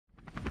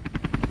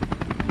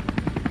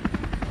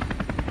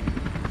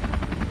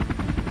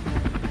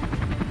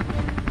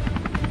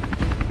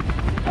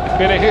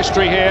Bit of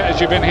history here, as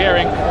you've been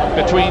hearing,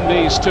 between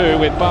these two,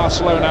 with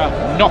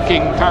Barcelona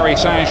knocking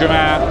Paris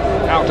Saint-Germain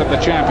out of the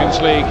Champions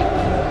League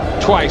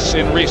twice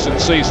in recent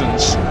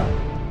seasons.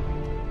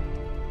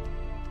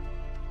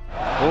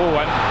 Oh,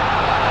 and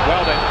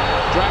well then,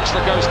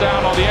 Draxler goes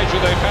down on the edge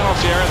of the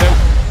penalty area.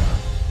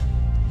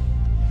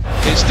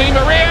 It's Di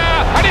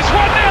Maria, and it's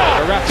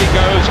 1-0! Verratti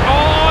goes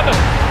on,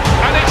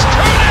 and it's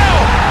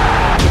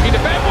 2-0! Looking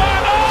to bend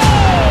one,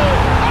 oh,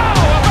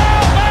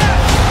 about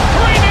that!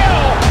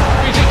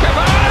 3-0! Easy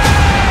Cavani!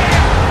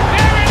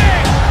 There it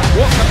is!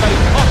 What can they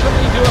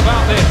possibly do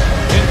about this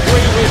in 3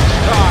 weeks'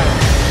 time?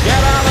 Get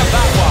out of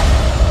that one!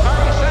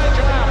 Paris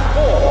Saint-Germain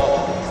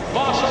 4,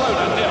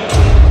 Barcelona 0.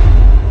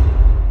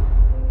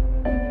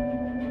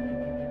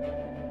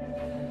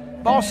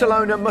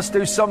 Barcelona must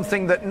do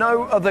something that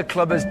no other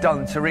club has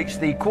done to reach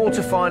the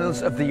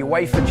quarter-finals of the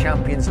UEFA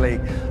Champions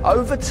League.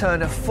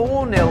 Overturn a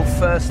 4-0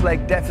 first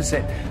leg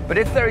deficit. But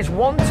if there is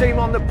one team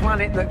on the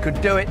planet that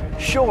could do it,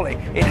 surely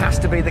it has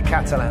to be the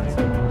Catalans.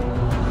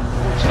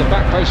 It's the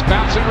back post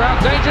bouncing around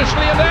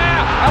dangerously in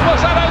there. And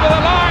was that over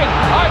the line?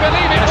 I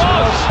believe it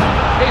was.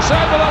 It's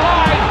over the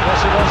line.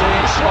 Yes, it was.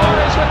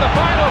 Suarez with the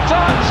final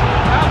touch.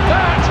 And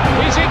that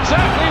is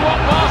exactly what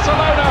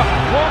Barcelona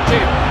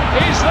wanted.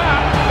 Is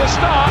that the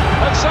start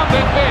of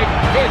something big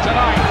here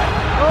tonight?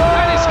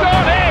 And it's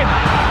gone in!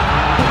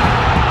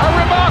 A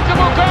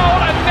remarkable goal,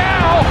 and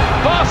now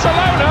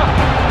Barcelona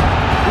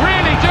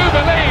really do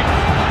believe.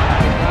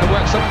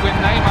 Works up with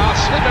Neymar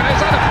slipping. Is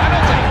that a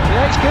penalty?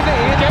 Yeah, he's giving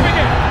it in. Giving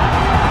it.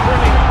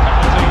 Brilliant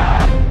penalty.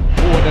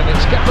 Forward, and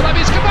it's kept for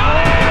Levis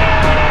Cavani!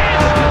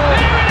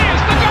 There it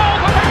is! The goal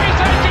for Paris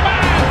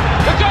Saint-Germain!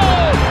 The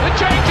goal that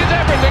changes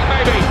everything,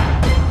 maybe.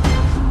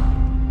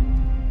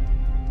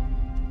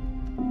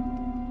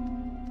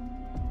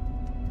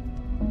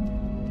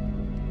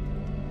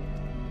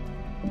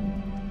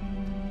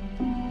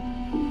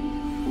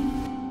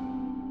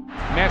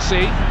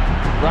 Messi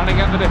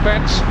running at the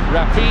defence.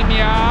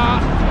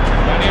 Rafinha.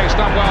 Danio's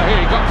done well here.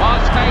 He got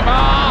past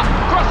Neymar.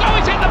 Cross. Oh,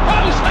 he's hit the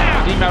post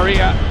there. Di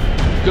Maria.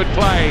 Good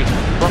play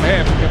from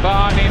him.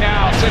 Cavani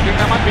now thinking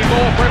there might be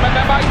more for him, and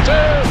there might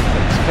too.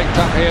 It's picked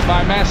up here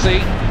by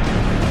Messi.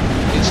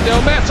 It's still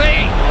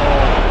Messi.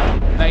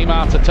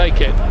 Neymar to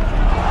take it.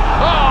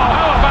 Oh,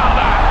 how about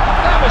that?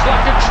 That was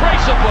like a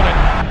tracer bullet.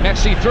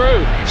 Messi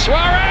through.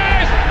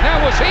 Suarez.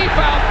 Now was he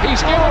fouled?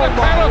 He's given a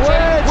penalty.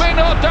 We're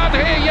not done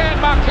here yet.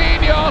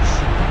 Marquinhos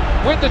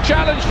with the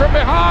challenge from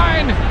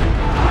behind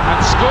and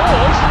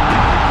scores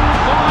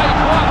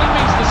 5-1. That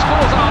means the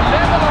scores are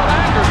level on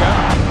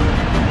aggregate.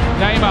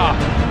 Neymar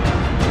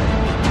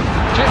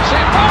chips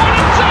in forward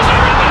and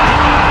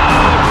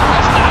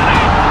has done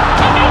it!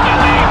 Can you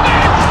believe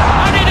this?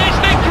 And it is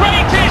the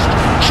greatest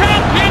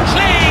Champions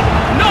League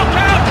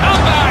knockout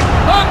comeback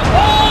of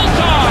all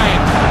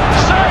time!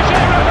 Sergio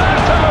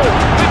Roberto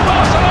with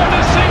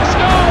Barcelona's 6th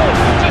goal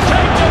to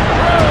take them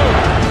through.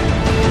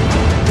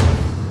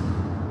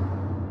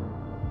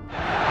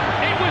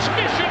 It was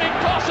mission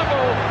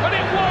impossible, but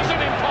it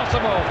wasn't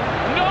impossible.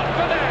 Not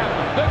for them.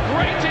 The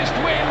greatest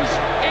wins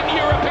in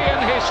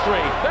European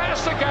history.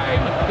 That's the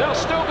game they'll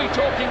still be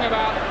talking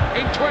about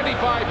in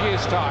 25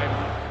 years' time.